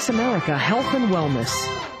to Voice America Health and Wellness.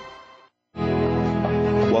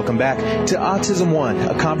 Welcome back to Autism One,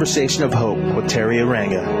 a conversation of hope with Teri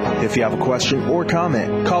Aranga. If you have a question or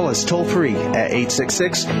comment, call us toll-free at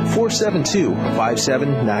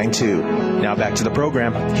 866-472-5792. Now back to the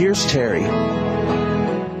program. Here's Teri.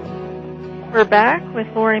 We're back with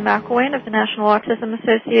Lori McIlwain of the National Autism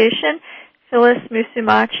Association, Phyllis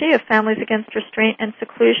Musumeci of Families Against Restraint and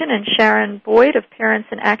Seclusion, and Sharon Boyd of Parents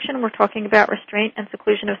in Action. We're talking about restraint and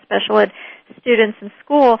seclusion of special ed students in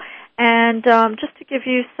school. And just to give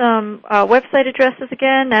you some website addresses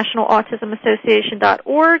again,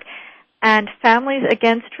 nationalautismassociation.org and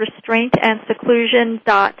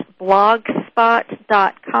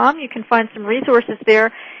familiesagainstrestraintandSeclusion.blogspot.com. You can find some resources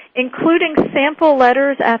there, including sample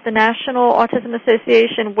letters at the National Autism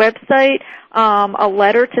Association website, a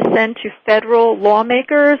letter to send to federal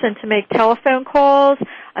lawmakers and to make telephone calls,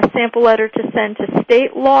 a sample letter to send to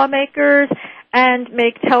state lawmakers and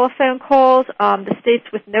make telephone calls. The states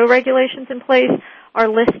with no regulations in place are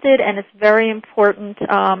listed, and it's very important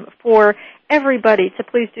for everybody to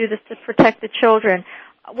please do this to protect the children.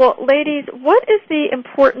 Well, ladies, what is the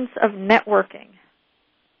importance of networking?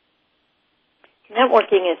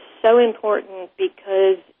 Networking is so important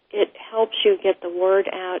because it helps you get the word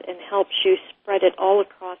out and helps you spread it all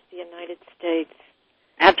across the United States.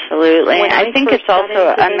 Absolutely. I think it's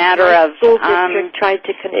also a matter of school district tried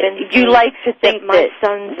to convince you like to think my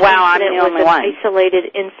son's I'm the only one. An isolated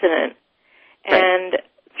incident. Right. And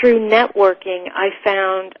through networking, I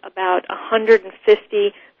found about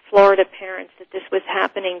 150 Florida parents that this was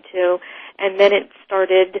happening to, and then it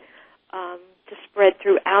started to spread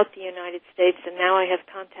throughout the United States, and now I have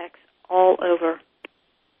contacts all over.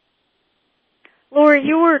 Laura,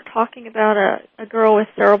 you were talking about a girl with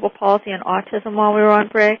cerebral palsy and autism while we were on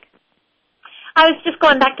break. I was just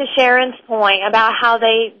going back to Sharon's point about how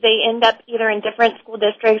they end up either in different school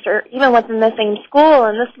districts or even within the same school,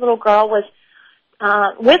 and this little girl was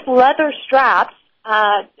with leather straps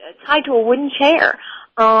tied to a wooden chair,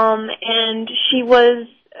 and she was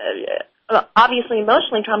obviously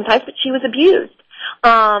emotionally traumatized, but she was abused,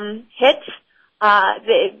 hit.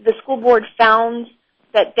 The school board found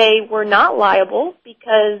that they were not liable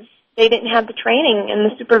because they didn't have the training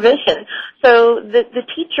and the supervision. So the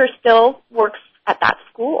teacher still works at that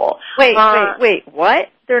school. Wait, what?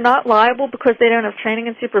 They're not liable because they don't have training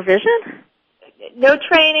and supervision? No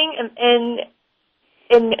training and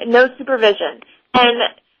no supervision. And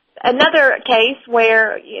another case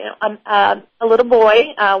where, a little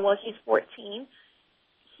boy, he's 14,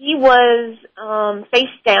 he was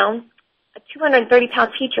face down. A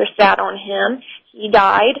 230-pound teacher sat on him. He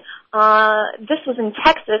died. This was in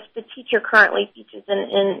Texas. The teacher currently teaches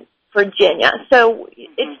in Virginia. So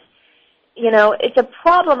it's a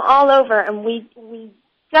problem all over, and we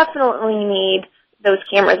definitely need those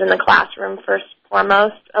cameras in the classroom first and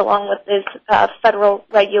foremost, along with this federal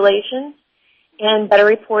regulations and better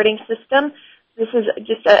reporting system. This is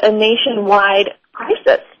just a nationwide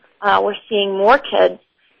crisis. We're seeing more kids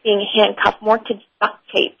being handcuffed, more kids duct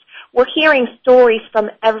taped. We're hearing stories from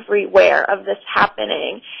everywhere of this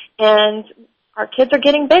happening, and our kids are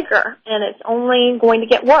getting bigger, and it's only going to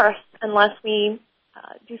get worse unless we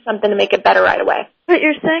do something to make it better right away. But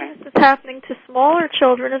you're saying this is happening to smaller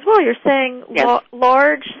children as well. You're saying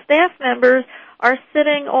large staff members are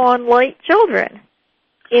sitting on light children.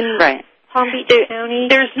 In Palm Beach County.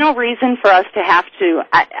 There's no reason for us to have to,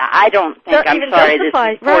 I don't think, I'm sorry, this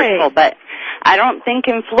is forceful, but I don't think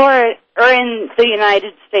in Florida or in the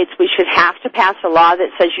United States we should have to pass a law that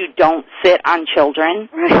says you don't sit on children.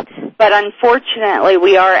 Right. But unfortunately,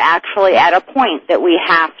 we are actually at a point that we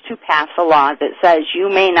have to pass a law that says you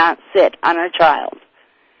may not sit on a child.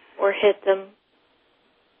 Or hit them.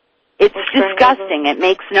 It's disgusting. It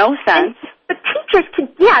makes no sense. But teachers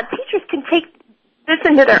can take this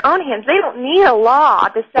into their own hands. They don't need a law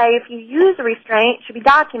to say if you use a restraint, it should be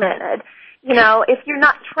documented. You know, if you're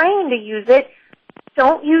not trained to use it,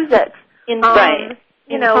 don't use it. In Palm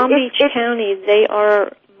Beach County,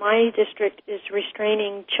 my district is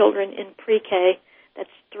restraining children in pre-K. That's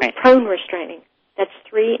prone restraining. That's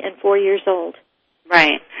 3 and 4 years old.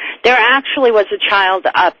 Right. There actually was a child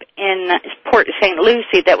up in Port St.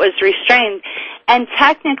 Lucie that was restrained, and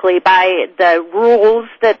technically by the rules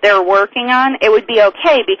that they're working on, it would be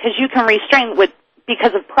okay because you can restrain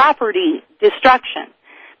because of property destruction.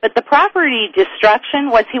 But the property destruction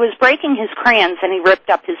was he was breaking his crayons and he ripped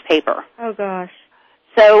up his paper. Oh, gosh.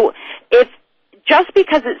 So just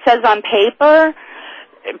because it says on paper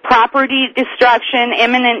property destruction,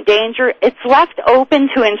 imminent danger, it's left open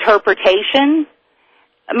to interpretation.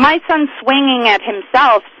 My son's swinging at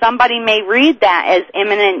himself. Somebody may read that as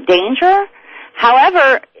imminent danger.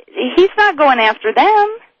 However, he's not going after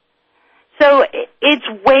them. So it's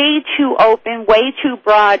way too open, way too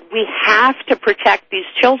broad. We have to protect these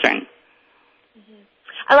children. Mm-hmm.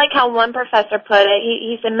 I like how one professor put it.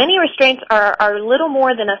 He said many restraints are little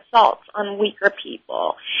more than assaults on weaker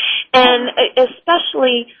people. And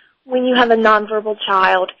especially when you have a nonverbal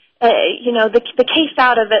child. The case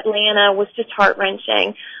out of Atlanta was just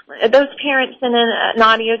heart-wrenching. Those parents sent in an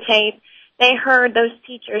audio tape. They heard those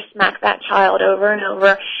teachers smack that child over and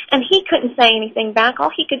over, and he couldn't say anything back.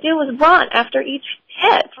 All he could do was run after each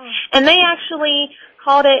hit. And they actually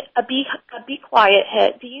called it a be quiet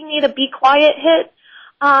hit. Do you need a be quiet hit?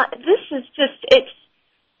 This is just,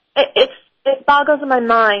 it boggles my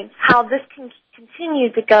mind how this can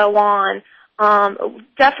continue to go on.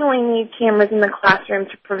 Definitely need cameras in the classroom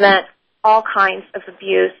to prevent all kinds of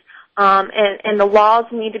abuse, and the laws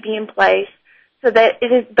need to be in place so that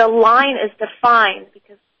the line is defined,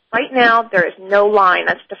 because right now there is no line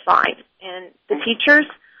that's defined, and the teachers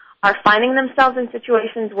are finding themselves in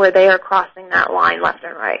situations where they are crossing that line left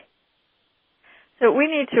and right. So we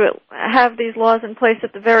need to have these laws in place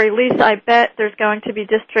at the very least. I bet there's going to be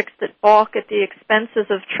districts that balk at the expenses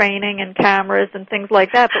of training and cameras and things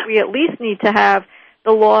like that, but we at least need to have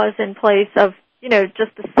the laws in place of,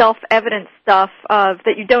 just the self-evident stuff of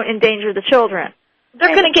that you don't endanger the children.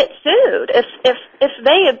 They're going to get sued. If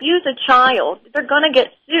they abuse a child, they're going to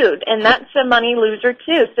get sued, and that's a money loser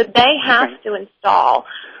too. So they have to install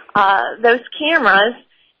those cameras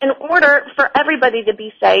in order for everybody to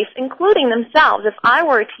be safe, including themselves. If I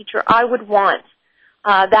were a teacher, I would want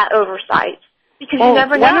that oversight, because you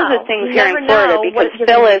never know. One of the things here in Florida, because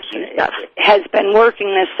Phyllis has been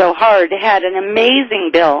working this so hard, had an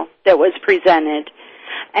amazing bill that was presented,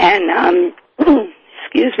 and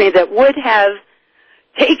that would have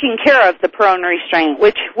taken care of the prone restraint,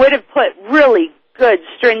 which would have put really good,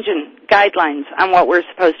 stringent guidelines on what we're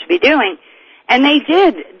supposed to be doing. And they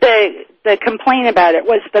did. The complaint about it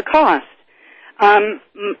was the cost.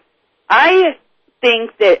 I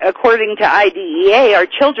think that according to IDEA, our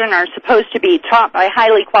children are supposed to be taught by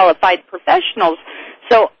highly qualified professionals.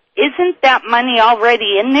 So isn't that money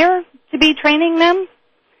already in there to be training them?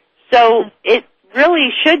 So it really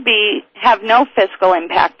should have no fiscal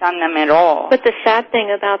impact on them at all. But the sad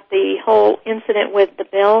thing about the whole incident with the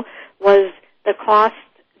bill was the costs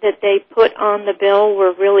that they put on the bill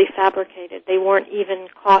were really fabricated. They weren't even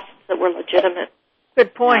costs that were legitimate.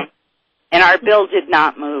 Good point. And our bill did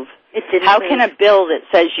not move. It didn't How move. can a bill that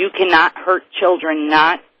says you cannot hurt children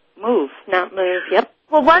not move? Not move, yep.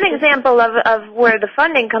 Well, one example of where the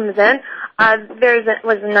funding comes in,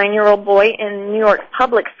 was a 9-year-old boy in New York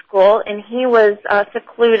public school, and he was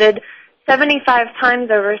secluded 75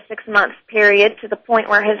 times over a 6-month period, to the point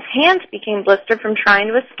where his hands became blistered from trying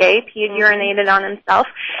to escape. He had urinated on himself,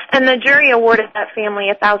 and the jury awarded that family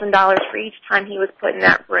 $1,000 for each time he was put in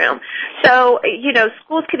that room. So,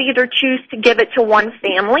 schools could either choose to give it to one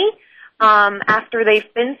family after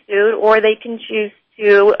they've been sued, or they can choose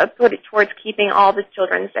to put it towards keeping all the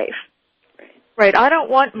children safe. Right. I don't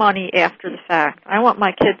want money after the fact. I want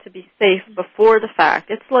my kid to be safe before the fact.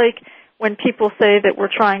 It's like when people say that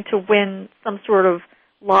we're trying to win some sort of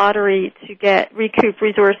lottery to recoup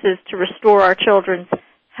resources to restore our children's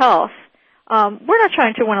health. We're not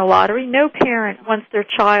trying to win a lottery. No parent wants their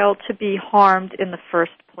child to be harmed in the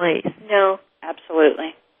first place. No,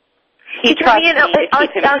 absolutely.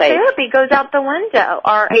 Our therapy goes out the window.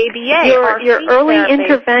 Our ABA, your early therapy.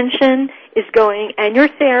 intervention is going, and your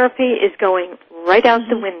therapy is going right out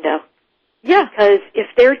the window. Yeah. Because if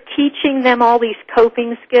they're teaching them all these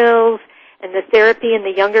coping skills and the therapy in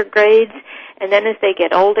the younger grades, and then as they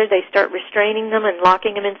get older, they start restraining them and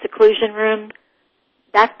locking them in seclusion rooms,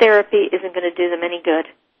 that therapy isn't going to do them any good.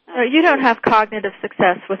 No, you don't have cognitive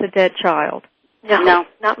success with a dead child. No,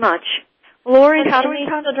 not much. Lori, how do we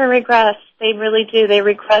children regress? They really do. They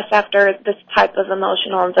regress after this type of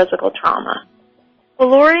emotional and physical trauma. Well,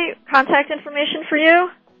 Lori, contact information for you?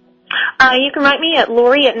 You can write me at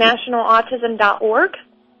lori@nationalautism.org.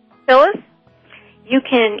 Phyllis? You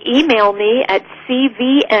can email me at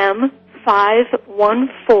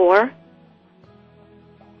cvm514.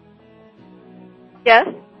 Yes?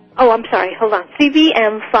 Oh, I'm sorry. Hold on.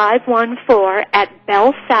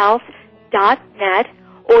 cvm514@bellsouth.net,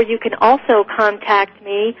 or you can also contact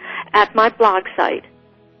me at my blog site.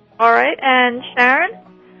 All right. And Sharon?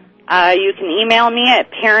 You can email me at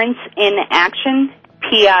ParentsInAction,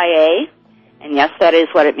 PIA, and yes, that is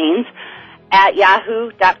what it means, at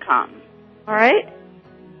yahoo.com. All right.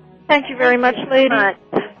 Thank you very much, ladies.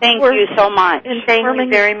 Thank you so much. Thank you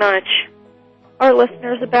very much. Our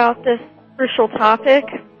listeners about this crucial topic.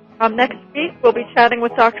 Next week, we'll be chatting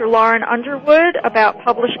with Dr. Lauren Underwood about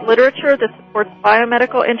published literature that supports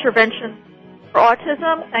biomedical interventions for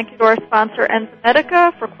autism. Thank you to our sponsor,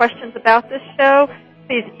 Enzymedica. For questions about this show,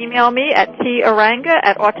 please email me at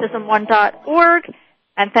taranga@autism1.org.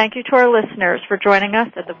 And thank you to our listeners for joining us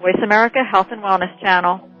at the Voice America Health and Wellness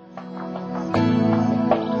Channel.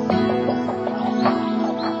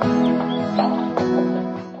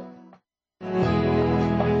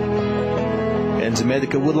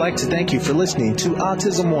 Enzymedica would like to thank you for listening to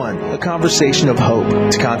Autism One, a conversation of hope.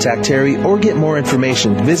 To contact Teri or get more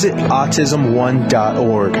information, visit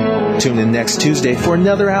autism1.org. Tune in next Tuesday for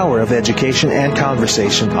another hour of education and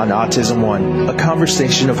conversation on Autism One, a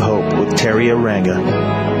conversation of hope with Teri Aranga.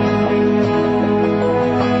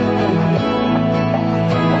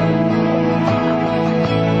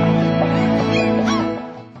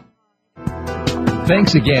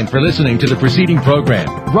 Thanks again for listening to the preceding program,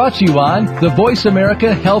 brought to you on the Voice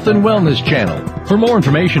America Health and Wellness Channel. For more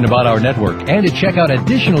information about our network and to check out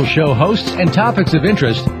additional show hosts and topics of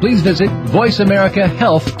interest, please visit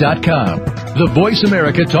voiceamericahealth.com. The Voice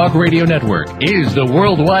America Talk Radio Network is the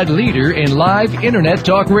worldwide leader in live Internet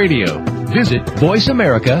talk radio. Visit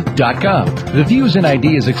voiceamerica.com. The views and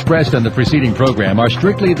ideas expressed on the preceding program are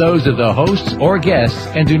strictly those of the hosts or guests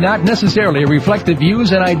and do not necessarily reflect the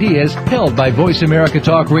views and ideas held by Voice America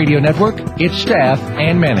Talk Radio Network, its staff,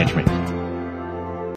 and management.